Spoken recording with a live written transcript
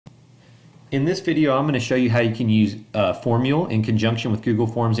In this video, I'm going to show you how you can use FormMule in conjunction with Google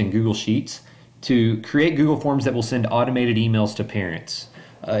Forms and Google Sheets to create Google Forms that will send automated emails to parents.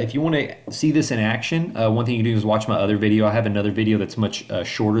 If you want to see this in action, one thing you can do is watch my other video. I have another video that's much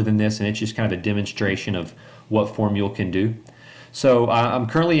shorter than this, and it's just kind of a demonstration of what FormMule can do. So I'm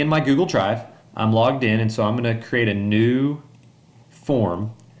currently in my Google Drive. I'm logged in, and so I'm going to create a new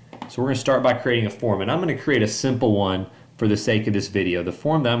form. So we're going to start by creating a form, and I'm going to create a simple one for the sake of this video. The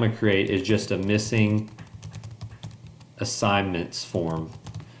form that I'm going to create is just a missing assignments form.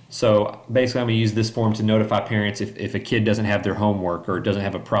 So basically I'm going to use this form to notify parents if a kid doesn't have their homework or doesn't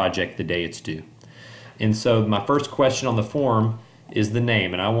have a project the day it's due. And so my first question on the form is the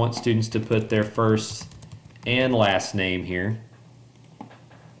name, and I want students to put their first and last name here.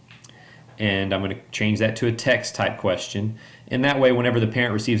 And I'm going to change that to a text type question. And that way whenever the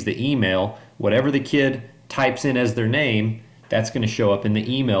parent receives the email, whatever the kid types in as their name, that's going to show up in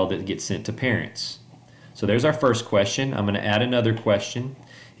the email that gets sent to parents. So there's our first question. I'm going to add another question.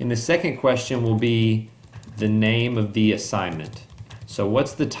 And the second question will be the name of the assignment. So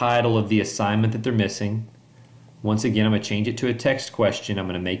what's the title of the assignment that they're missing? Once again, I'm going to change it to a text question. I'm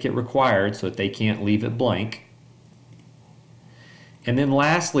going to make it required so that they can't leave it blank. And then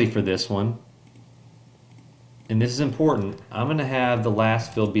lastly for this one, and this is important, I'm going to have the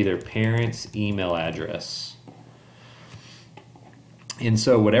last field be their parent's email address. And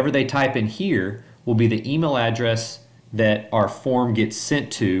so whatever they type in here will be the email address that our form gets sent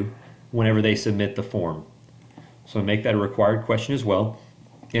to whenever they submit the form. So make that a required question as well.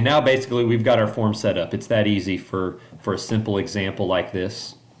 And now basically we've got our form set up. It's that easy for a simple example like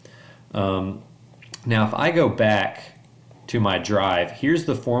this. Now if I go back to my drive, here's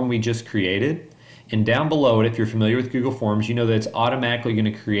the form we just created. And down below it, if you're familiar with Google Forms, you know that it's automatically going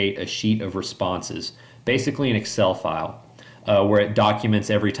to create a sheet of responses, basically an Excel file, where it documents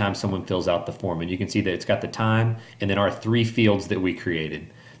every time someone fills out the form. And you can see that it's got the time and then our three fields that we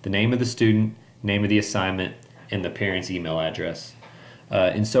created: the name of the student, name of the assignment, and the parent's email address.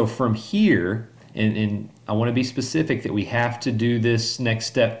 And so from here, and I want to be specific that we have to do this next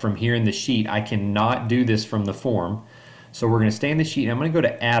step from here in the sheet. I cannot do this from the form. So we're going to stay in the sheet, and I'm going to go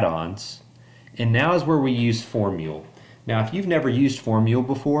to Add-ons. And now is where we use FormMule. Now if you've never used FormMule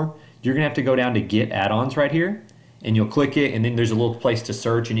before, you're going to have to go down to Get Add-ons right here, and you'll click it, and then there's a little place to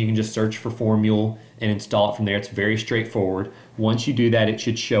search, and you can just search for FormMule and install it from there. It's very straightforward. Once you do that, it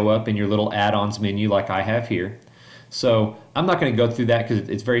should show up in your little add-ons menu like I have here. So I'm not going to go through that because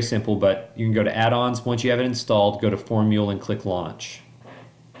it's very simple, but you can go to Add-ons. Once you have it installed, go to FormMule and click Launch.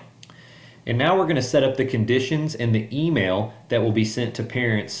 And now we're going to set up the conditions and the email that will be sent to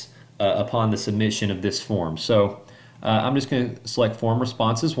parents upon the submission of this form. So I'm just going to select Form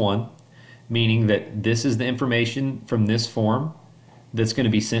Responses 1, meaning that this is the information from this form that's going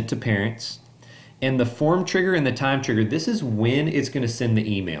to be sent to parents. And the form trigger and the time trigger, this is when it's going to send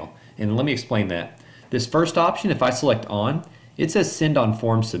the email. And let me explain that. This first option, if I select On, it says Send on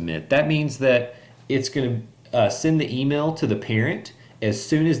Form Submit. That means that it's going to send the email to the parent as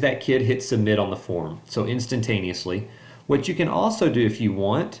soon as that kid hits Submit on the form, so instantaneously. What you can also do if you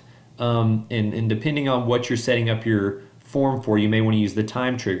want, and depending on what you're setting up your form for, you may want to use the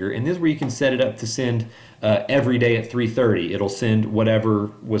time trigger, and this is where you can set it up to send every day at 3:30. It'll send whatever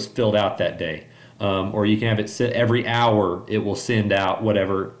was filled out that day, or you can have it set every hour. It will send out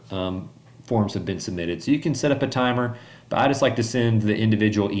whatever forms have been submitted. So you can set up a timer, but I just like to send the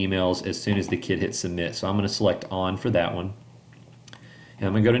individual emails as soon as the kid hits submit. So I'm going to select On for that one, and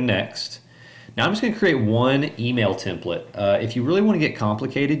I'm going to go to Next. Now I'm just going to create one email template. If you really want to get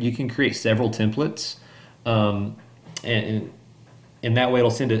complicated, you can create several templates, and that way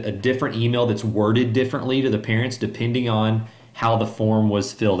it'll send a different email that's worded differently to the parents depending on how the form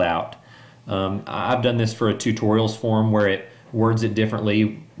was filled out. I've done this for a tutorials form where it words it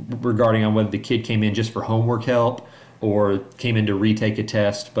differently regarding on whether the kid came in just for homework help or came in to retake a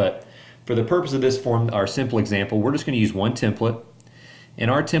test. But for the purpose of this form, our simple example, we're just going to use one template. In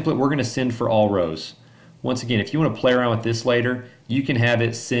our template, we're going to send for all rows. Once again, if you want to play around with this later, you can have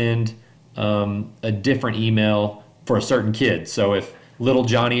it send a different email for a certain kid. So if little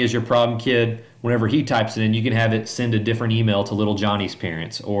Johnny is your problem kid, whenever he types it in, you can have it send a different email to little Johnny's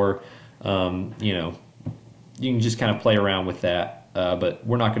parents. Or, you know, you can just kind of play around with that. But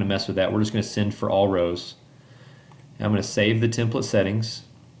we're not going to mess with that. We're just going to send for all rows. And I'm going to save the template settings.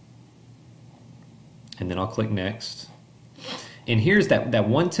 And then I'll click Next. And here's that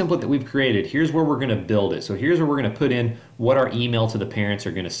one template that we've created. Here's where we're going to build it. So here's where we're going to put in what our email to the parents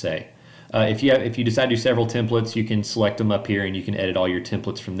are going to say. If you decide to do several templates, you can select them up here and you can edit all your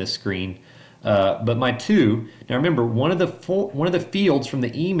templates from this screen. But my two, now remember, one of the fields from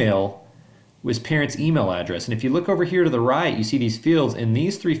the email was parent's email address. And if you look over here to the right, you see these fields, and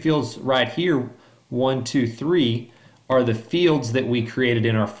these three fields right here, 1, 2, 3, are the fields that we created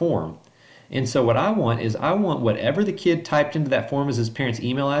in our form. And so what I want is I want whatever the kid typed into that form as his parent's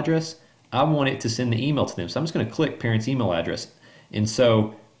email address, I want it to send the email to them. So I'm just going to click parent's email address. And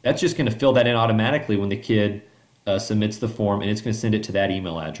so that's just going to fill that in automatically when the kid submits the form, and it's going to send it to that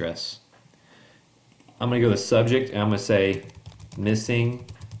email address. I'm going to go to the subject, and I'm going to say missing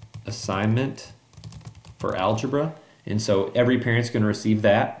assignment for algebra. And so every parent's going to receive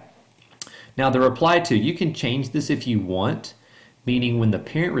that. Now the reply to, you can change this if you want, meaning when the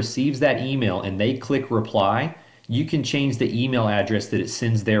parent receives that email and they click reply, you can change the email address that it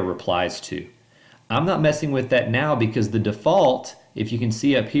sends their replies to. I'm not messing with that now because the default, if you can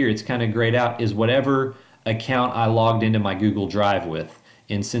see up here, it's kind of grayed out, is whatever account I logged into my Google Drive with.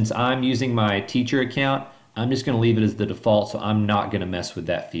 And since I'm using my teacher account, I'm just going to leave it as the default, so I'm not going to mess with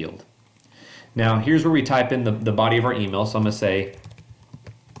that field. Now here's where we type in the body of our email. So I'm going to say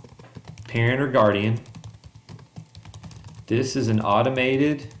parent or guardian. This is an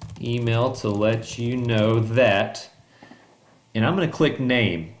automated email to let you know that, and I'm going to click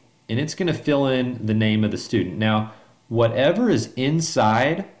name, and it's going to fill in the name of the student. Now whatever is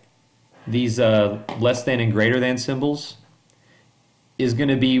inside these less than and greater than symbols is going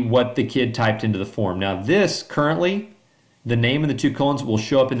to be what the kid typed into the form. Now this currently, the name and the 2 colons will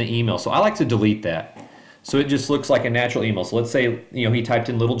show up in the email, so I like to delete that so it just looks like a natural email. So let's say he typed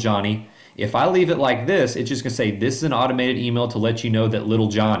in little Johnny. If I leave it like this, it's just going to say this is an automated email to let you know that little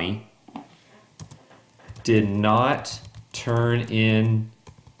Johnny did not turn in,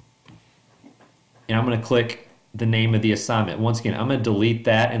 and I'm going to click the name of the assignment. Once again, I'm going to delete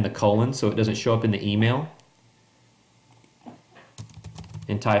that and the colon so it doesn't show up in the email,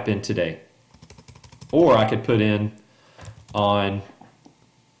 and type in today. Or I could put in on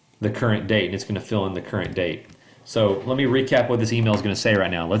the current date, and it's going to fill in the current date. So let me recap what this email is going to say right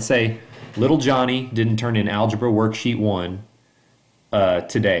now. Let's say little Johnny didn't turn in algebra worksheet 1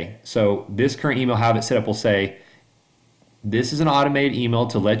 today. So this current email, how it's set up, will say this is an automated email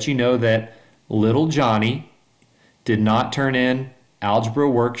to let you know that little Johnny did not turn in algebra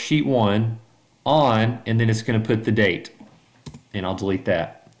worksheet 1 on, and then it's going to put the date, and I'll delete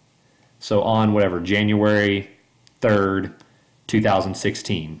that. So on whatever, January 3rd,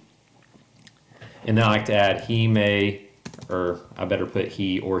 2016. And then I like to add he may, or I better put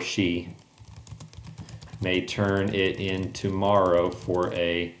he or she, may turn it in tomorrow for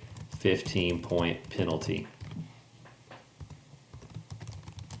a 15-point penalty.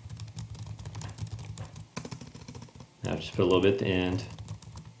 Now just put a little bit at the end.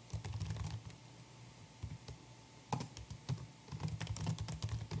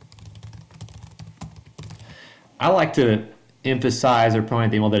 I like to emphasize or point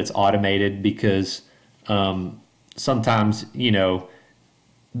at the email that it's automated because sometimes,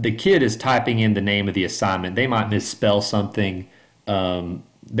 the kid is typing in the name of the assignment. They might misspell something.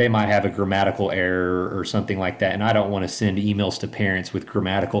 They might have a grammatical error or something like that, and I don't want to send emails to parents with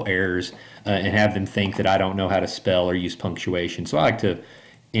grammatical errors and have them think that I don't know how to spell or use punctuation. So I like to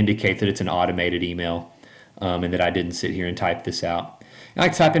indicate that it's an automated email and that I didn't sit here and type this out. And I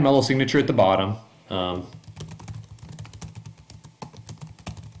like to type in my little signature at the bottom.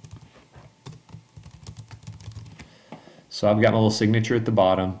 So I've got my little signature at the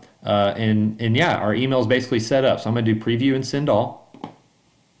bottom. And yeah, our email is basically set up. So I'm going to do preview and send all.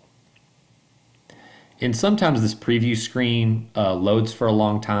 And sometimes this preview screen loads for a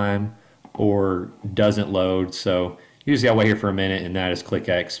long time or doesn't load. So usually I'll wait here for a minute and then I just click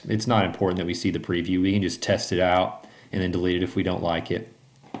X. It's not important that we see the preview. We can just test it out and then delete it if we don't like it.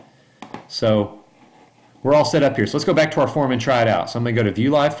 So we're all set up here. So let's go back to our form and try it out. So I'm going to go to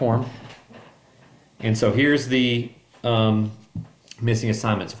View Live Form. And so here's the missing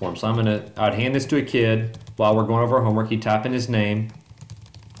assignments form. So I'd hand this to a kid while we're going over our homework. He'd type in his name,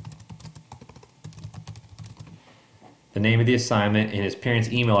 the name of the assignment, and his parent's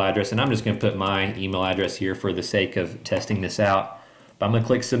email address, and I'm just going to put my email address here for the sake of testing this out. But I'm going to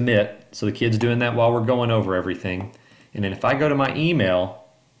click submit, so the kid's doing that while we're going over everything. And then if I go to my email,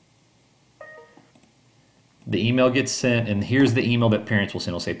 the email gets sent, and here's the email that parents will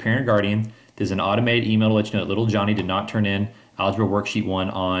send. It'll say, parent guardian, there's an automated email to let you know that little Johnny did not turn in algebra worksheet 1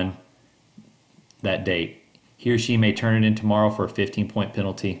 on that date. He or she may turn it in tomorrow for a 15-point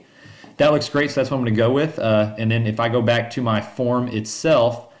penalty. That looks great, so that's what I'm going to go with. And then if I go back to my form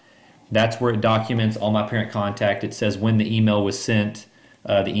itself, that's where it documents all my parent contact. It says when the email was sent,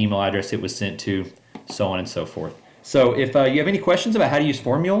 the email address it was sent to, so on and so forth. So if you have any questions about how to use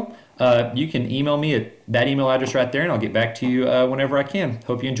FormMule, you can email me at that email address right there, and I'll get back to you whenever I can.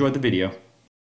 Hope you enjoyed the video.